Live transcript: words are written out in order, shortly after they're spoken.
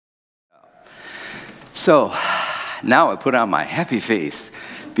So now I put on my happy face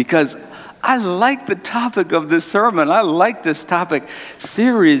because I like the topic of this sermon. I like this topic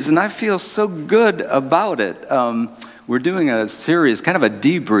series, and I feel so good about it. We're doing a series, kind of a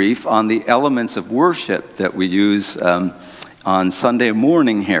debrief on the elements of worship that we use on Sunday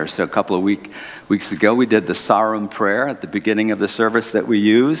morning here. So a couple of weeks ago, we did the Sarum prayer at the beginning of the service that we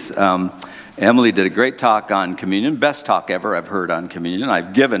use. Emily did a great talk on communion, best talk ever I've heard on communion.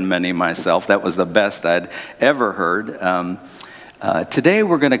 I've given many myself. That was the best I'd ever heard. Today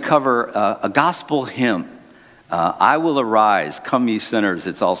we're going to cover a gospel hymn. I Will Arise, Come Ye Sinners,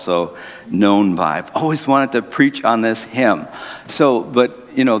 it's also known by. I've always wanted to preach on this hymn.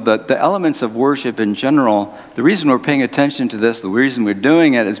 But the elements of worship in general, the reason we're paying attention to this, the reason we're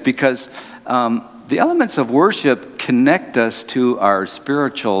doing it is because the elements of worship connect us to our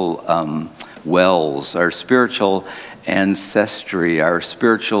spiritual wells, our spiritual ancestry, our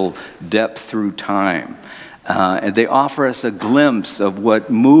spiritual depth through time. And they offer us a glimpse of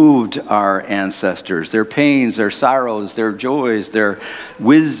what moved our ancestors, their pains, their sorrows, their joys, their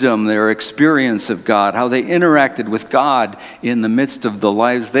wisdom, their experience of God, how they interacted with God in the midst of the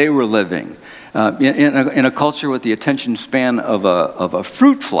lives they were living. In a culture with the attention span of a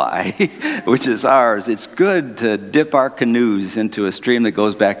fruit fly, which is ours, it's good to dip our canoes into a stream that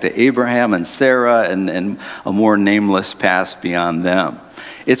goes back to Abraham and Sarah and a more nameless past beyond them.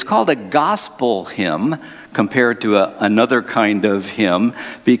 It's called a gospel hymn compared to another kind of hymn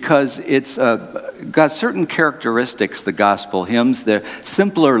because it's got certain characteristics, the gospel hymns. They're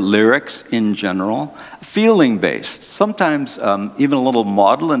simpler lyrics in general, feeling-based, sometimes even a little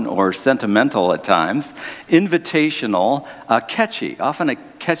maudlin or sentimental at times, invitational, catchy, often a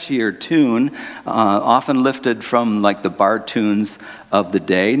catchier tune, often lifted from like the bar tunes of the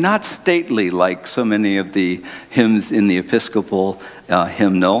day, not stately like so many of the hymns in the Episcopal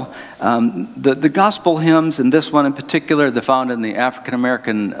hymnal. The gospel hymns, and this one in particular, they're found in the African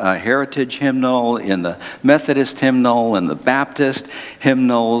American Heritage Hymnal, in the Methodist Hymnal, and the Baptist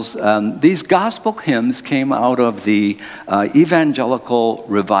hymnals. These gospel hymns came out of the evangelical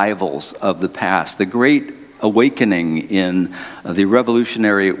revivals of the past, the Great Awakening in the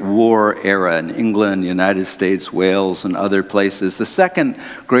Revolutionary War era in England, United States, Wales, and other places. The Second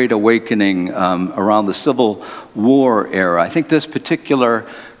Great Awakening around the Civil War era. I think this particular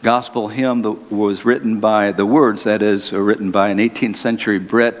gospel hymn was written by, the words that is, are written by an 18th century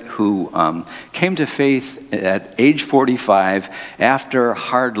Brit who came to faith at age 45 after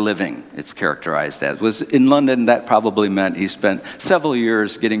hard living, it's characterized as. Was in London, that probably meant he spent several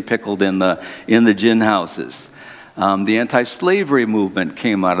years getting pickled in the gin houses. The anti-slavery movement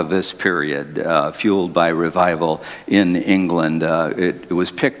came out of this period, fueled by revival in England. It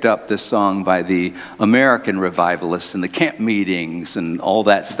was picked up, this song, by the American revivalists and the camp meetings and all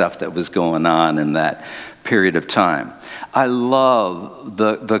that stuff that was going on in that period of time. I love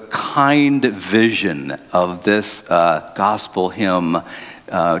the kind vision of this gospel hymn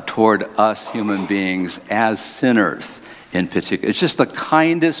toward us human beings as sinners. In particular, it's just the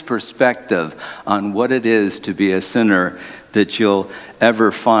kindest perspective on what it is to be a sinner that you'll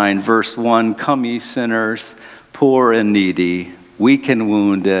ever find. Verse 1, come ye sinners, poor and needy, weak and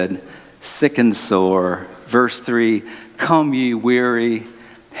wounded, sick and sore. Verse 3, come ye weary,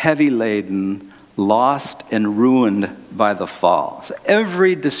 heavy laden, lost and ruined by the fall. So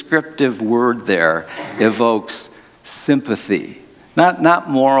every descriptive word there evokes sympathy. Not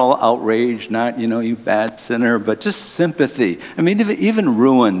moral outrage, not, you bad sinner, but just sympathy. I mean, even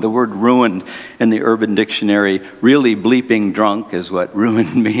ruined, the word ruined in the Urban Dictionary, really bleeping drunk is what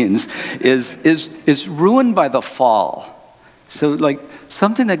ruined means, is ruined by the fall. So like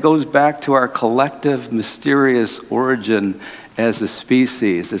something that goes back to our collective mysterious origin as a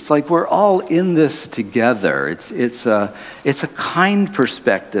species. It's like we're all in this together. It's a kind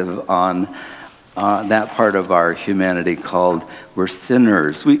perspective on that part of our humanity called we're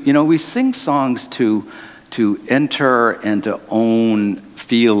sinners. We sing songs to enter and to own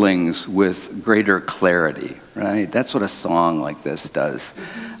feelings with greater clarity, right? That's what a song like this does.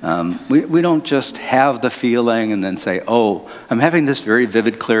 We don't just have the feeling and then say, oh, I'm having this very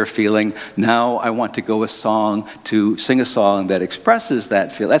vivid, clear feeling. Now I want to go sing a song that expresses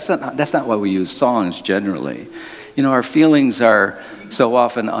that feeling. That's not why we use songs generally. Our feelings are so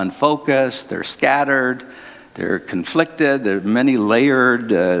often unfocused, they're scattered, they're conflicted, they're many layered,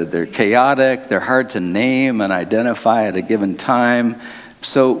 they're chaotic, they're hard to name and identify at a given time.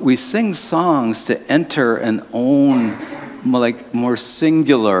 So we sing songs to enter and own more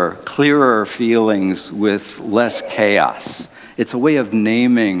singular, clearer feelings with less chaos. It's a way of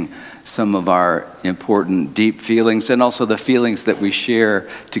naming some of our important deep feelings, and also the feelings that we share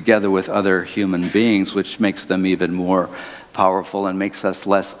together with other human beings, which makes them even more powerful and makes us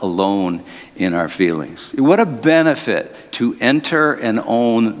less alone in our feelings. What a benefit to enter and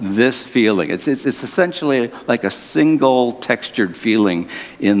own this feeling. It's essentially like a single textured feeling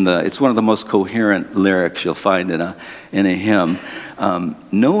it's one of the most coherent lyrics you'll find in a hymn.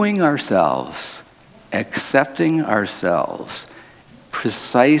 Knowing ourselves, accepting ourselves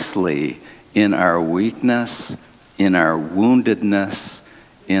precisely in our weakness, in our woundedness,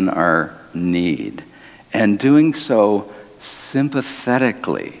 in our need, and doing so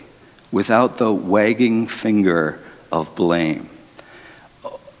sympathetically, without the wagging finger of blame.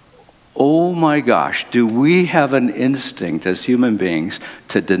 Oh my gosh, do we have an instinct as human beings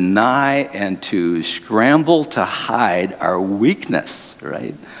to deny and to scramble to hide our weakness,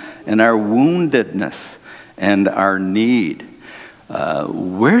 right? And our woundedness and our need.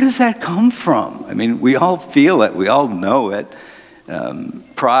 Where does that come from? I mean, we all feel it, we all know it.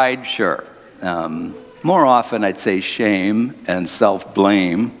 Pride, sure. More often, I'd say shame and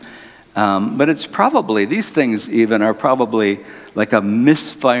self-blame. But it's probably, these things even are probably like a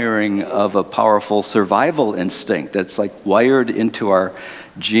misfiring of a powerful survival instinct that's like wired into our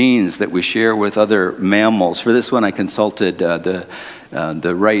genes that we share with other mammals. For this one, I consulted the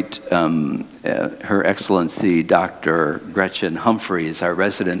right, Her Excellency Dr. Gretchen Humphreys, our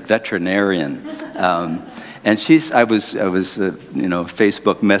resident veterinarian. And I was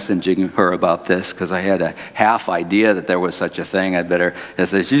Facebook messaging her about this because I had a half idea that there was such a thing. I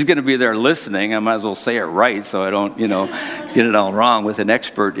said, she's going to be there listening. I might as well say it right so I don't, get it all wrong with an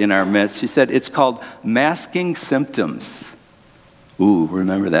expert in our midst. She said, it's called masking symptoms. Ooh,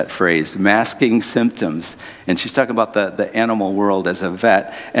 remember that phrase, masking symptoms. And she's talking about the animal world as a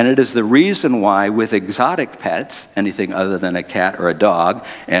vet. And it is the reason why with exotic pets, anything other than a cat or a dog,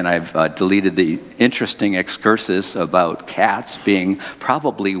 and I've deleted the interesting excursus about cats being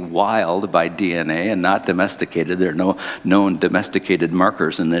probably wild by DNA and not domesticated. There are no known domesticated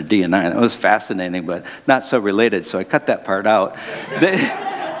markers in their DNA. That was fascinating, but not so related, so I cut that part out.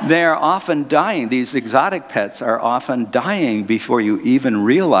 They are often dying. These exotic pets are often dying before you even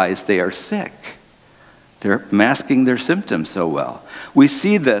realize they are sick. They're masking their symptoms so well. We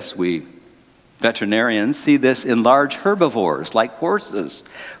see this, we veterinarians see this in large herbivores like horses,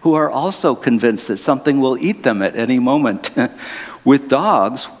 who are also convinced that something will eat them at any moment. With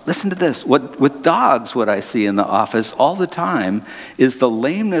dogs, listen to this. With dogs, what I see in the office all the time is the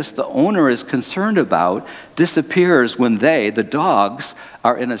lameness the owner is concerned about disappears when the dogs,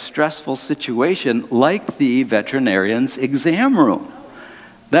 are in a stressful situation like the veterinarian's exam room.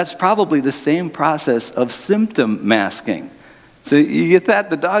 That's probably the same process of symptom masking. So you get that,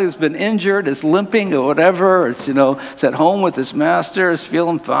 the dog has been injured, it's limping or whatever, it's at home with its master, it's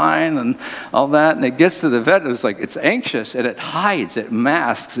feeling fine and all that, and it gets to the vet and it's anxious and it hides, it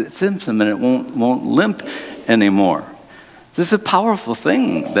masks its symptom and it won't limp anymore. This is a powerful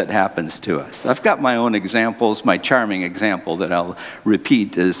thing that happens to us. I've got my own examples. My charming example that I'll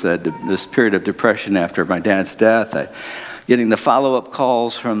repeat is this period of depression after my dad's death. Getting the follow-up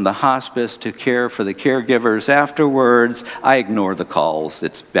calls from the hospice to care for the caregivers afterwards. I ignore the calls.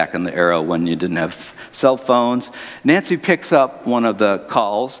 It's back in the era when you didn't have cell phones. Nancy picks up one of the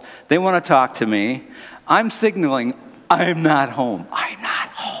calls. They want to talk to me. I'm signaling, I'm not home. I'm not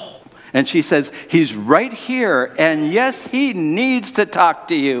home. And she says, he's right here, and yes, he needs to talk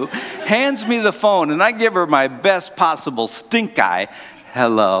to you. Hands me the phone, and I give her my best possible stink eye.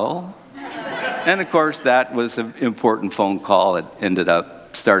 Hello? And of course, that was an important phone call. It ended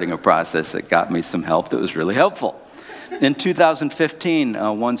up starting a process that got me some help that was really helpful. In 2015,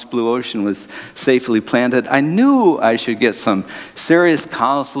 once Blue Ocean was safely planted, I knew I should get some serious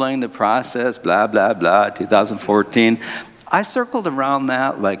counseling, the process, blah, blah, blah, 2014. I circled around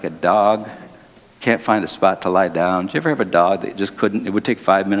that like a dog. Can't find a spot to lie down. Did you ever have a dog that just couldn't? It would take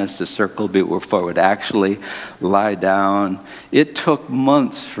 5 minutes to circle before it would actually lie down. It took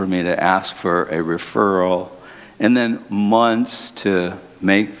months for me to ask for a referral, and then months to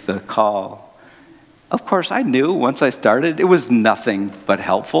make the call. Of course, I knew once I started, it was nothing but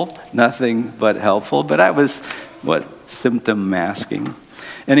helpful, but I was, symptom masking.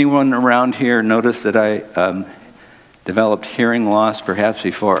 Anyone around here notice that I developed hearing loss perhaps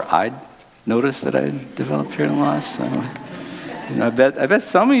before I'd noticed that I developed hearing loss? I bet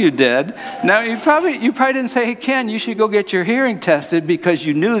some of you did. Now, you probably didn't say, hey, Ken, you should go get your hearing tested, because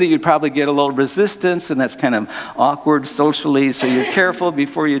you knew that you'd probably get a little resistance, and that's kind of awkward socially, so you're careful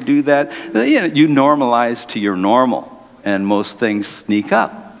before you do that. You normalize to your normal, and most things sneak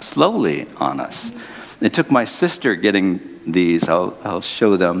up slowly on us. It took my sister getting these. I'll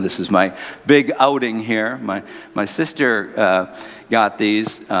show them. This is my big outing here. My sister got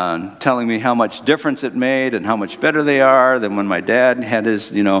these, telling me how much difference it made and how much better they are than when my dad had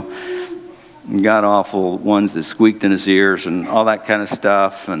his, god-awful ones that squeaked in his ears and all that kind of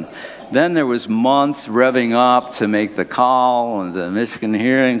stuff. And then there was months revving up to make the call and the Michigan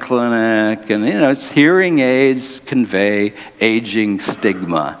Hearing Clinic. And, it's hearing aids convey aging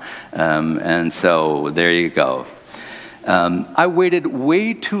stigma. And so there you go. I waited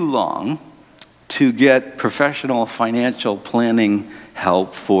way too long to get professional financial planning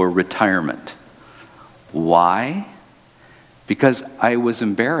help for retirement. Why? Because I was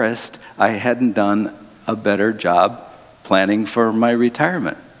embarrassed I hadn't done a better job planning for my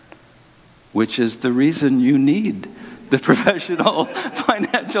retirement, which is the reason you need the professional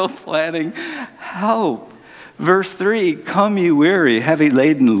financial planning help. Verse 3, come ye weary, heavy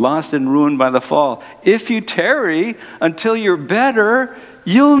laden, lost and ruined by the fall. If you tarry until you're better,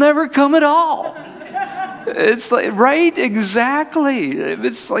 you'll never come at all. It's like, right? Exactly.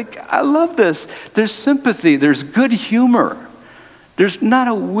 It's like, I love this. There's sympathy. There's good humor. There's not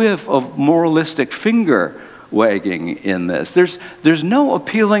a whiff of moralistic finger wagging in this. There's no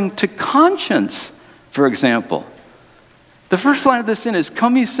appealing to conscience, for example. The first line of this hymn is,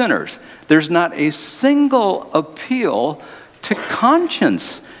 come ye sinners. There's not a single appeal to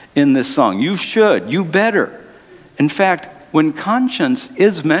conscience in this song. You should, you better. In fact, when conscience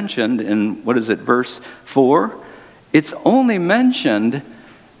is mentioned in, verse 4, it's only mentioned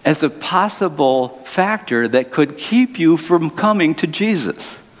as a possible factor that could keep you from coming to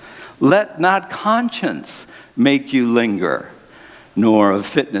Jesus. Let not conscience make you linger, nor of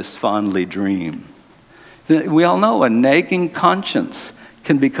fitness fondly dream. We all know a nagging conscience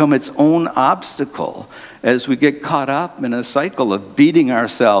can become its own obstacle as we get caught up in a cycle of beating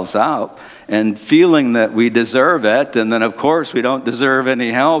ourselves up and feeling that we deserve it, and then of course we don't deserve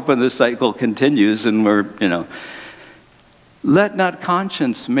any help, and the cycle continues, and we're, Let not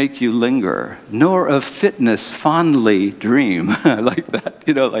conscience make you linger, nor of fitness fondly dream. I like that,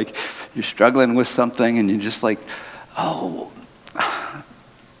 like you're struggling with something and you're just like, oh,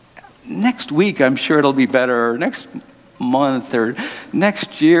 next week I'm sure it'll be better, or next month or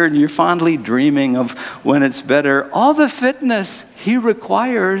next year, and you're fondly dreaming of when it's better. All the fitness he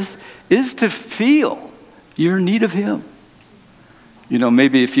requires is to feel your need of him.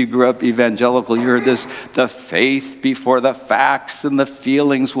 Maybe if you grew up evangelical, you heard this, the faith before the facts and the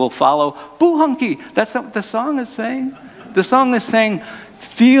feelings will follow. Boo-hunky, that's not what the song is saying. The song is saying,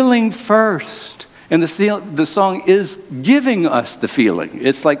 feeling first. And the song is giving us the feeling.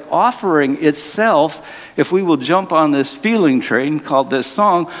 It's like offering itself. If we will jump on this feeling train called this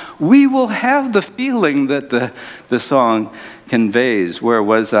song, we will have the feeling that the song conveys. Where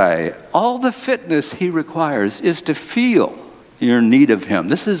was I? All the fitness he requires is to feel your need of him.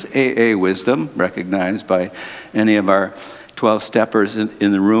 This is AA wisdom, recognized by any of our 12-steppers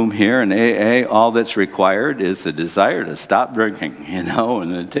in the room here. In AA, all that's required is the desire to stop drinking,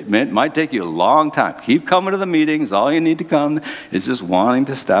 and it might take you a long time. Keep coming to the meetings. All you need to come is just wanting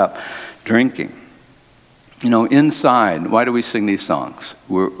to stop drinking. Inside, why do we sing these songs?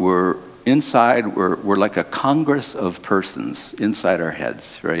 We're inside, we're like a congress of persons inside our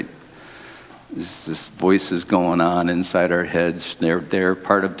heads, right? This voices going on inside our heads. They're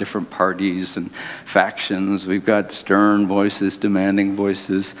part of different parties and factions. We've got stern voices, demanding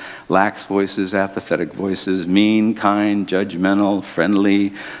voices, lax voices, apathetic voices, mean, kind, judgmental,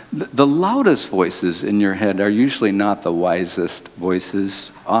 friendly. The loudest voices in your head are usually not the wisest voices.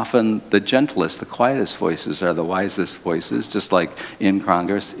 Often the gentlest, the quietest voices are the wisest voices, just like in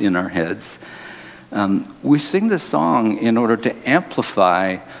Congress, in our heads. We sing this song in order to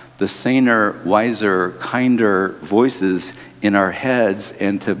amplify the saner, wiser, kinder voices in our heads,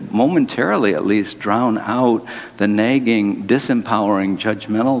 and to momentarily at least drown out the nagging, disempowering,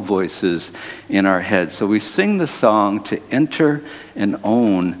 judgmental voices in our heads. So we sing the song to enter and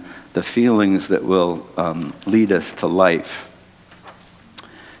own the feelings that will lead us to life.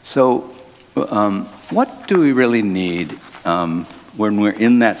 So what do we really need when we're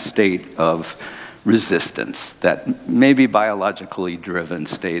in that state of resistance, that maybe biologically driven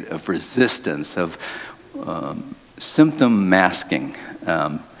state of resistance, of symptom masking,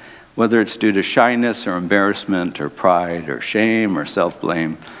 whether it's due to shyness or embarrassment or pride or shame or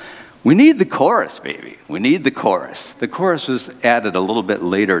self-blame? We need the chorus, baby. We need the chorus. The chorus was added a little bit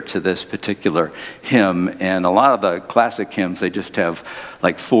later to this particular hymn, and a lot of the classic hymns, they just have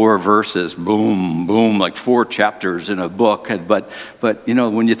like 4 verses, boom, boom, like 4 chapters in a book. But you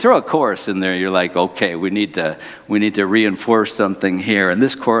know, when you throw a chorus in there, you're like, okay, we need to reinforce something here. And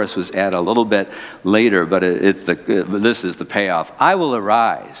this chorus was added a little bit later, but this is the payoff. I will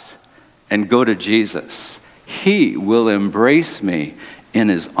arise and go to Jesus. He will embrace me in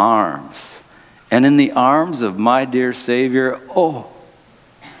his arms. And in the arms of my dear Savior, oh,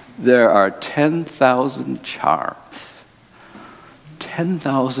 there are 10,000 charms.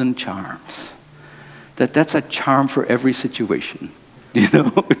 10,000 charms. That's a charm for every situation. You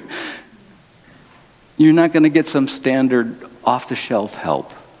know? You're not going to get some standard off-the-shelf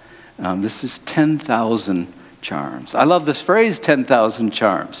help. This is 10,000 charms. I love this phrase, 10,000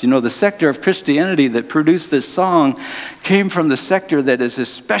 charms. You know, the sector of Christianity that produced this song came from the sector that is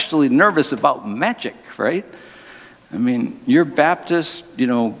especially nervous about magic, right? I mean, your Baptist,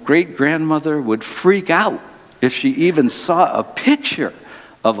 great-grandmother would freak out if she even saw a picture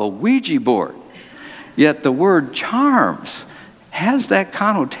of a Ouija board. Yet the word charms has that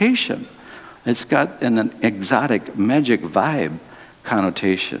connotation. It's got an exotic, magic vibe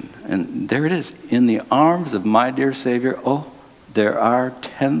connotation. And there it is. In the arms of my dear Savior, oh, there are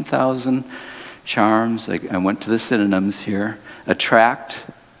 10,000 charms. I went to the synonyms here. Attract,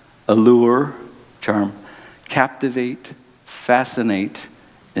 allure, charm, captivate, fascinate,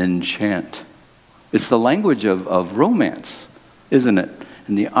 enchant. It's the language of romance, isn't it?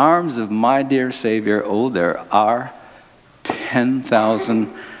 In the arms of my dear Savior, oh, there are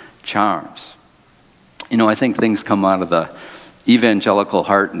 10,000 charms. You know, I think things come out of the evangelical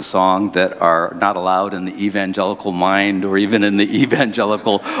heart and song that are not allowed in the evangelical mind or even in the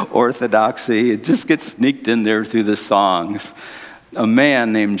evangelical orthodoxy. It just gets sneaked in there through the songs. A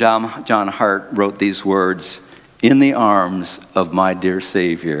man named John Hart wrote these words, in the arms of my dear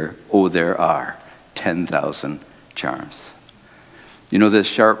Savior, oh, there are 10,000 charms. You know, this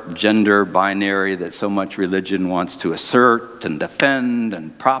sharp gender binary that so much religion wants to assert and defend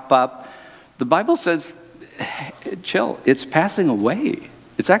and prop up, the Bible says, chill, it's passing away.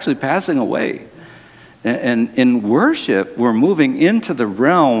 It's actually passing away. And in worship, we're moving into the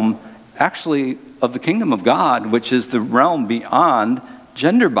realm, actually, of the kingdom of God, which is the realm beyond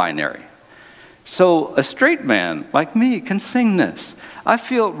gender binary. So a straight man like me can sing this. I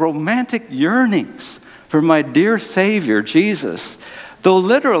feel romantic yearnings for my dear Savior, Jesus, though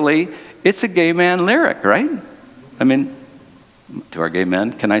literally, it's a gay man lyric, right? I mean, to our gay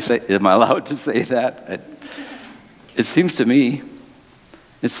men, am I allowed to say that? It seems to me,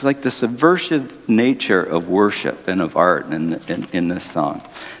 it's like the subversive nature of worship and of art in this song.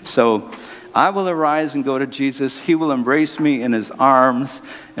 So, I will arise and go to Jesus. He will embrace me in his arms,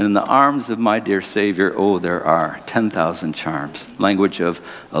 and in the arms of my dear Savior, oh, there are 10,000 charms. Language of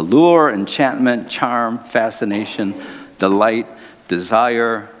allure, enchantment, charm, fascination, delight,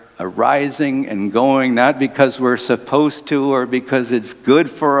 desire, arising and going, not because we're supposed to or because it's good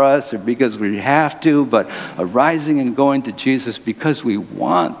for us or because we have to, but arising and going to Jesus because we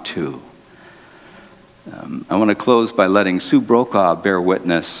want to. I want to close by letting Sue Brokaw bear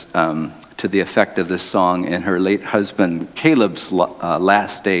witness to the effect of this song in her late husband Caleb's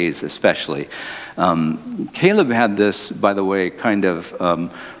last days especially. Caleb had this, by the way, kind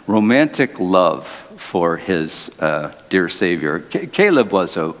of romantic love for his dear Savior. Caleb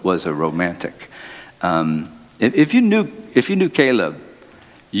was a romantic. If you knew Caleb,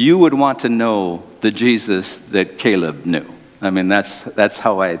 you would want to know the Jesus that Caleb knew. I mean, that's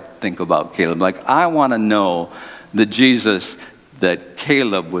how I think about Caleb. Like, I want to know the Jesus that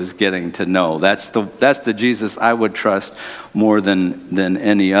Caleb was getting to know. That's the Jesus I would trust more than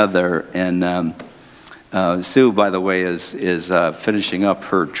any other. And Sue, by the way, is finishing up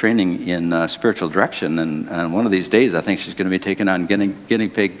her training in spiritual direction, and one of these days, I think she's going to be taking on guinea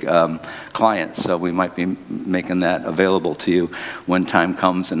pig clients. So we might be making that available to you when time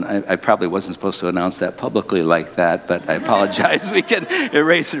comes. And I probably wasn't supposed to announce that publicly like that, but I apologize. We can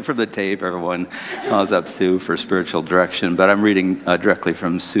erase it from the tape. Everyone calls up Sue for spiritual direction, but I'm reading directly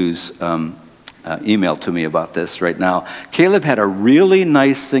from Sue's email to me about this right now. Caleb had a really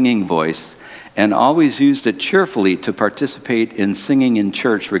nice singing voice and always used it cheerfully to participate in singing in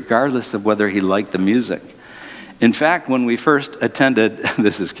church, regardless of whether he liked the music. In fact, when we first attended,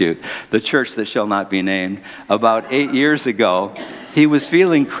 this is cute, the church that shall not be named, about 8 years ago, he was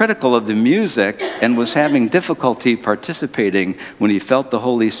feeling critical of the music and was having difficulty participating when he felt the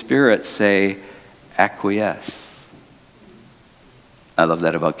Holy Spirit say, acquiesce. I love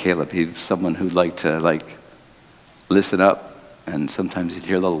that about Caleb. He's someone who liked to listen up And sometimes he'd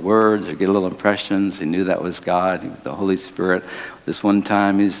hear little words or get little impressions. He knew that was God, the Holy Spirit. This one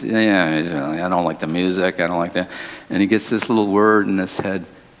time, I don't like the music, I don't like that. And he gets this little word in his head,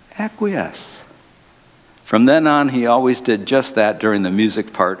 acquiesce. From then on, he always did just that during the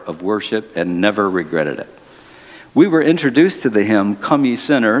music part of worship and never regretted it. We were introduced to the hymn, Come Ye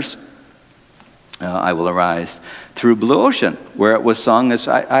Sinners, I Will Arise, through Blue Ocean, where it was sung as,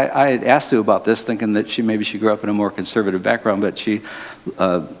 I had asked Sue about this, thinking that maybe she grew up in a more conservative background, but she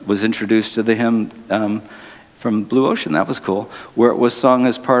was introduced to the hymn from Blue Ocean. That was cool, where it was sung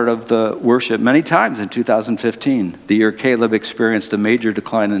as part of the worship many times in 2015, the year Caleb experienced a major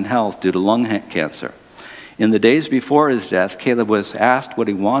decline in health due to lung cancer. In the days before his death, Caleb was asked what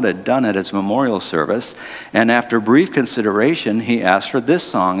he wanted done at his memorial service, and after brief consideration, he asked for this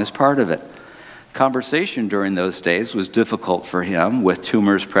song as part of it. Conversation during those days was difficult for him, with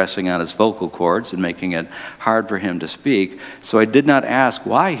tumors pressing on his vocal cords and making it hard for him to speak, so I did not ask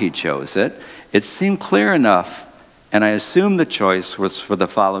why he chose it. It seemed clear enough, and I assumed the choice was for the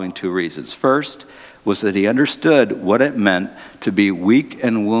following two reasons. First was that he understood what it meant to be weak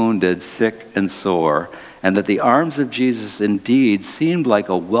and wounded, sick and sore, and that the arms of Jesus indeed seemed like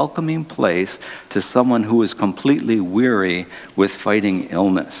a welcoming place to someone who was completely weary with fighting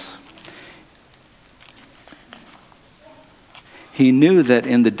illness. He knew that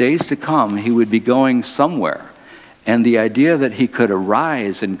in the days to come, he would be going somewhere. And the idea that he could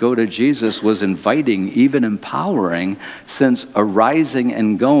arise and go to Jesus was inviting, even empowering, since arising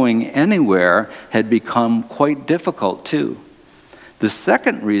and going anywhere had become quite difficult too. The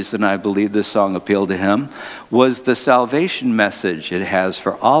second reason I believe this song appealed to him was the salvation message it has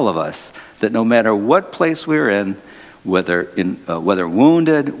for all of us, that no matter what place we're in, whether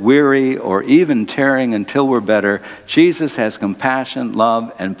wounded, weary, or even tearing until we're better, Jesus has compassion,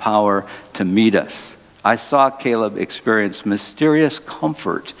 love, and power to meet us. I saw Caleb experience mysterious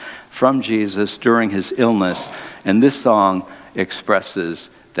comfort from Jesus during his illness, and this song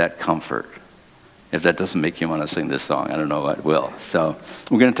expresses that comfort. If that doesn't make you want to sing this song, I don't know what will. So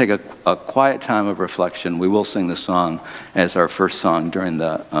we're going to take a quiet time of reflection. We will sing this song as our first song during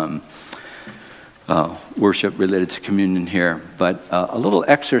the worship related to communion here. But a little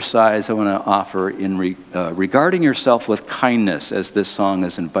exercise I want to offer in regarding yourself with kindness, as this song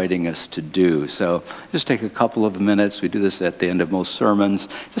is inviting us to do. So just take a couple of minutes. We do this at the end of most sermons,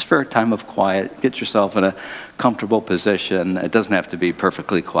 just for a time of quiet. Get yourself in a comfortable position. It doesn't have to be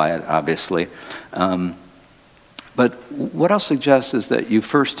perfectly quiet, obviously. But what I'll suggest is that you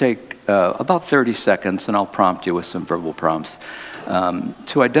first take about 30 seconds, and I'll prompt you with some verbal prompts,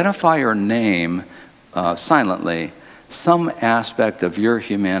 to identify your name silently, some aspect of your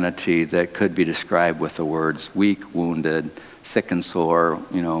humanity that could be described with the words weak, wounded, sick and sore,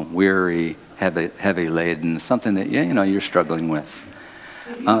 weary, heavy laden, something that you're struggling with.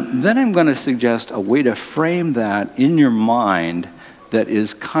 Then I'm going to suggest a way to frame that in your mind that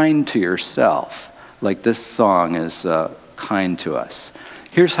is kind to yourself, like this song is kind to us.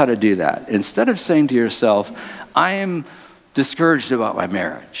 Here's how to do that. Instead of saying to yourself, I am discouraged about my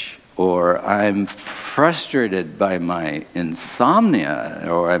marriage, or I'm frustrated by my insomnia,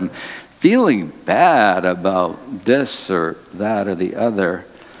 or I'm feeling bad about this or that or the other,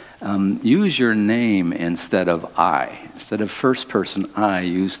 use your name instead of I. Instead of first person I,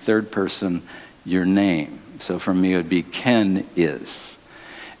 use third person your name. So for me, it would be Ken is.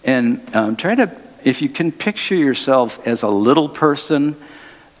 And try to, if you can picture yourself as a little person,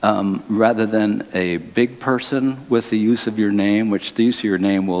 rather than a big person with the use of your name, which the use of your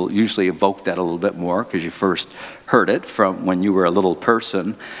name will usually evoke that a little bit more because you first heard it from when you were a little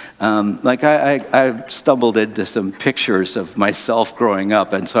person. I stumbled into some pictures of myself growing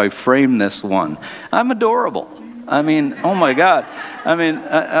up, and so I framed this one. I'm adorable. I mean, oh my God. I mean,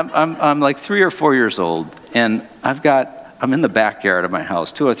 I'm like 3 or 4 years old, and I'm in the backyard of my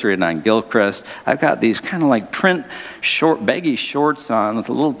house, 20309 Gilchrist. I've got these kind of like print baggy shorts on with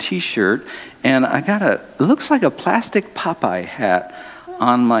a little t-shirt, and I got it looks like a plastic Popeye hat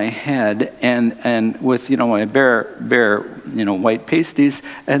on my head, and with my bare white pasties,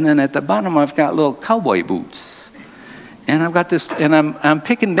 and then at the bottom I've got little cowboy boots, and I've got this, and I'm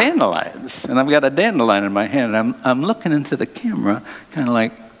picking dandelions, and I've got a dandelion in my hand, and I'm looking into the camera, kind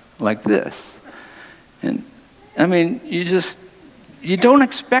of like this, and I mean, you don't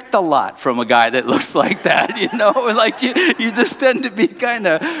expect a lot from a guy that looks like that, like you just tend to be kind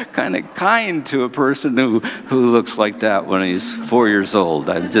of kind to a person who looks like that when he's 4 years old.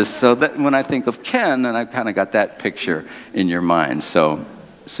 So that when I think of Ken, and I've kind of got that picture in your mind. So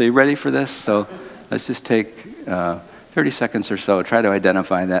you ready for this? So let's just take 30 seconds or so. Try to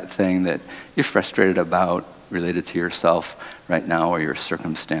identify that thing that you're frustrated about, related to yourself right now or your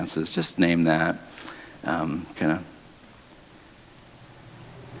circumstances, just name that. Kind of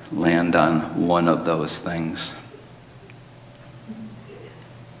land on one of those things.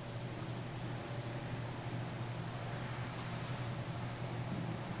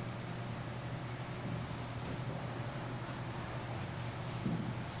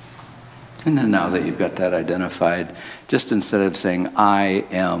 And then now that you've got that identified, just instead of saying, I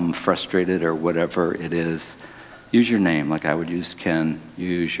am frustrated or whatever it is, use your name. Like I would use Ken,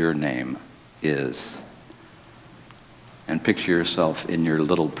 use your name is. And picture yourself in your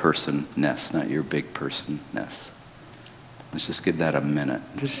little person-ness, not your big person-ness. Let's just give that a minute.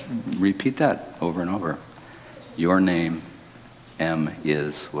 Just repeat that over and over. Your name, M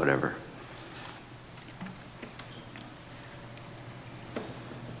is whatever.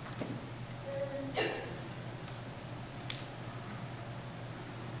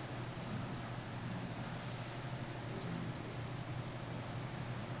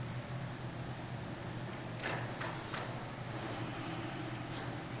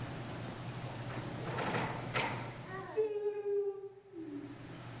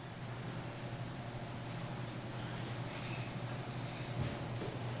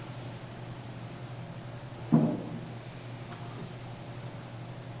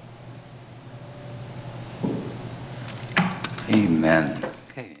 Amen.